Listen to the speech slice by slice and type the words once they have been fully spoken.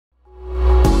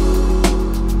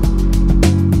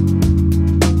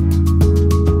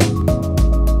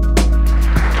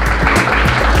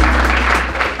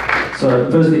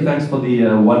firstly, thanks for the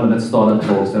 1-minute startup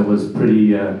talks. That was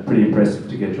pretty impressive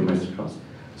to get your message across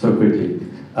so quickly.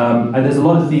 And there's a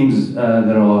lot of themes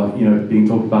that are being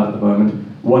talked about at the moment.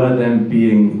 One of them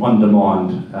being on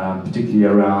demand, particularly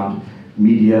around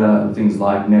media, things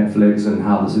like Netflix, and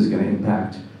how this is going to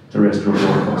impact terrestrial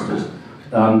broadcasters.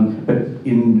 But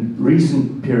in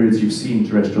recent periods, you've seen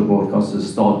terrestrial broadcasters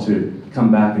start to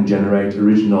come back and generate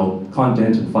original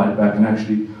content and fight back. And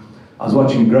actually, I was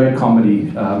watching a great comedy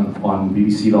on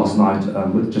BBC last night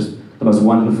with just the most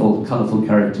wonderful, colourful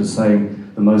characters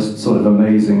saying the most sort of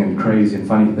amazing and crazy and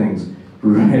funny things.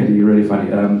 Really, really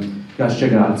funny. Guys,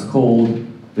 check it out. It's called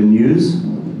The News.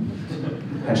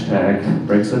 Hashtag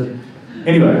Brexit.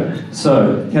 Anyway,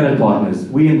 so Kennet Partners,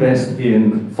 we invest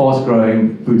in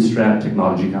fast-growing bootstrap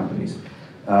technology companies.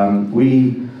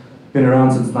 We've been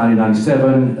around since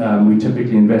 1997. We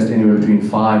typically invest anywhere between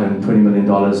 $5 and $20 million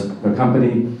per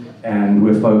company, and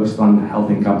we're focused on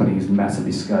helping companies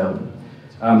massively scale.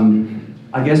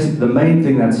 I guess the main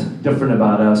thing that's different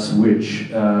about us,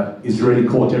 which is really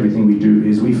core to everything we do,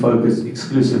 is we focus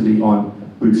exclusively on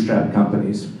bootstrap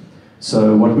companies.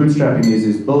 So what bootstrapping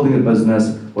is building a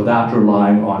business without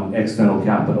relying on external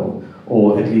capital,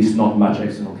 or at least not much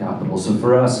external capital. So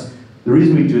for us, the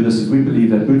reason we do this is we believe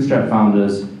that bootstrap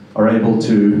founders are able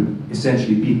to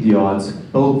essentially beat the odds,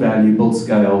 build value, build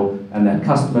scale, and that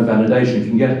customer validation. If you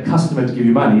can get a customer to give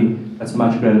you money, that's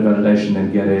much greater validation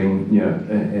than getting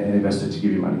an investor to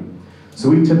give you money. So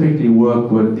we typically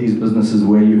work with these businesses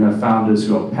where you have founders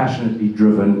who are passionately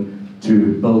driven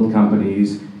to build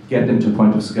companies, get them to a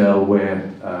point of scale where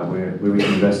we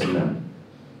can invest in them.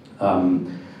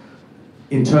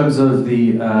 In terms of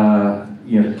the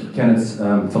Kennet's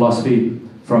philosophy,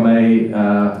 from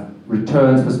a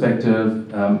returns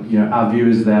perspective, our view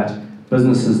is that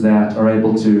businesses that are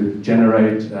able to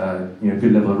generate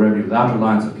good level of revenue without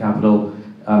reliance on capital,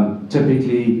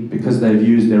 typically because they've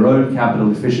used their own capital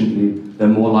efficiently, they're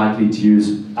more likely to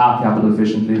use our capital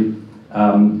efficiently.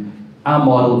 Our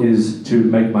model is to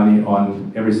make money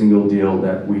on every single deal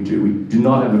that we do. We do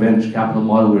not have a venture capital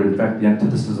model. We're in fact the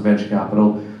antithesis of venture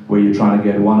capital, where you're trying to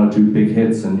get 1 or 2 big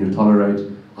hits and you tolerate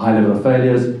a high level of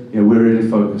failures. We're really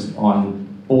focused on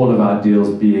all of our deals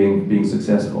being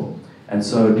successful. And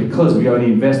so because we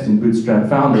only invest in bootstrap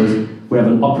founders, we have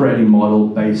an operating model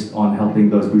based on helping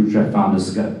those bootstrap founders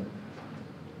scale.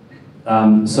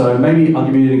 So maybe I'll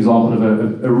give you an example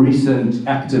of a recent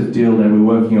active deal that we're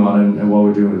working on and what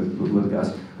we're doing with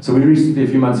guys. So we recently, a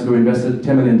few months ago, invested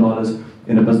 $10 million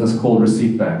in a business called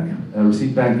Receipt Bank.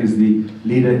 Receipt Bank is the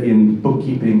leader in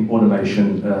bookkeeping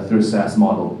automation through a SaaS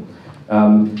model.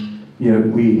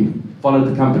 We followed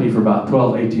the company for about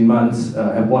 12, 18 months,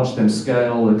 have watched them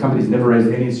scale. The company's never raised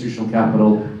any institutional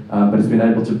capital, but it's been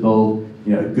able to build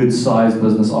a good-sized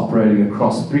business operating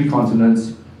across 3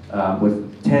 continents with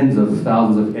tens of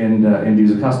thousands of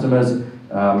end-user customers,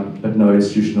 but no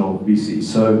institutional VC.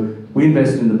 So we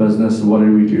invest in the business, and what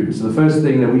do we do? So the first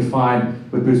thing that we find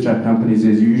with bootstrap companies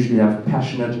is you usually have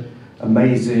passionate,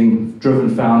 amazing,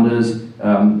 driven founders,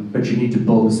 but you need to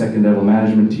build a second-level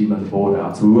management team and board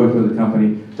out. So we work with the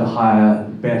company to hire the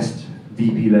best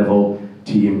VP-level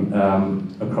team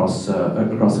across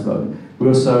the globe. We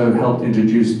also helped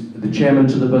introduce the chairman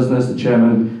to the business. The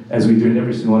chairman, as we do in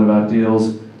every single one of our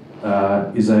deals,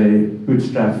 is a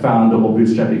bootstrap founder or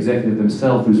bootstrap executive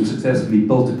themselves who's successfully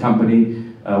built a company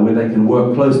where they can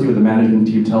work closely with the management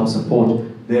team to help support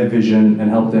their vision and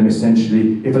help them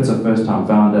essentially, if it's a first-time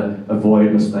founder,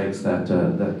 avoid mistakes that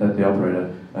the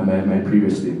operator may have made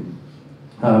previously.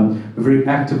 We're very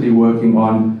actively working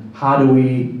on how do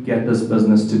we get this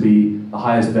business to be the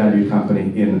highest value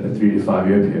company in a 3 to 5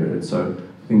 year period. So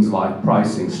things like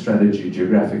pricing, strategy,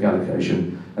 geographic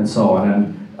allocation, and so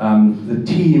on. And the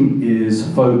team is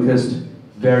focused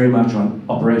very much on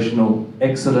operational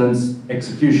excellence,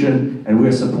 execution, and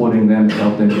we're supporting them to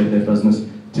help them get their business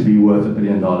to be worth $1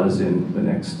 billion in the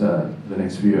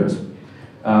next few years.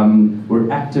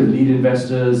 We're active lead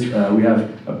investors. We have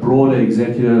a broader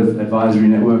executive advisory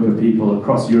network of people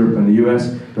across Europe and the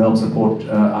US to help support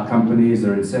our companies.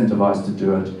 They're incentivized to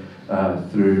do it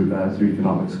through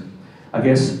economics. I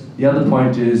guess the other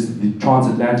point is the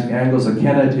transatlantic angle. So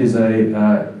Kennet is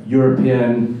a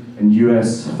European and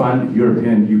US fund,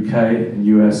 European, UK, and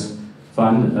US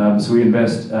fund. So we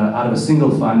invest out of a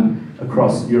single fund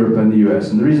across Europe and the US.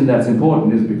 And the reason that's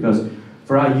important is because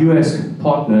for our US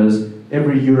partners,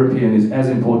 every European is as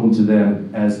important to them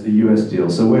as the US deal.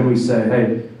 So when we say,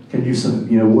 hey, can you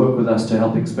work with us to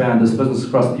help expand this business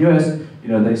across the US,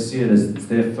 they see it as it's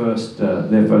their first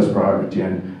priority.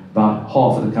 And about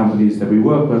half of the companies that we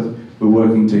work with, we're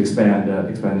working to expand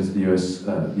into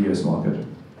the US market.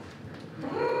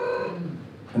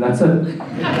 And that's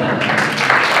it.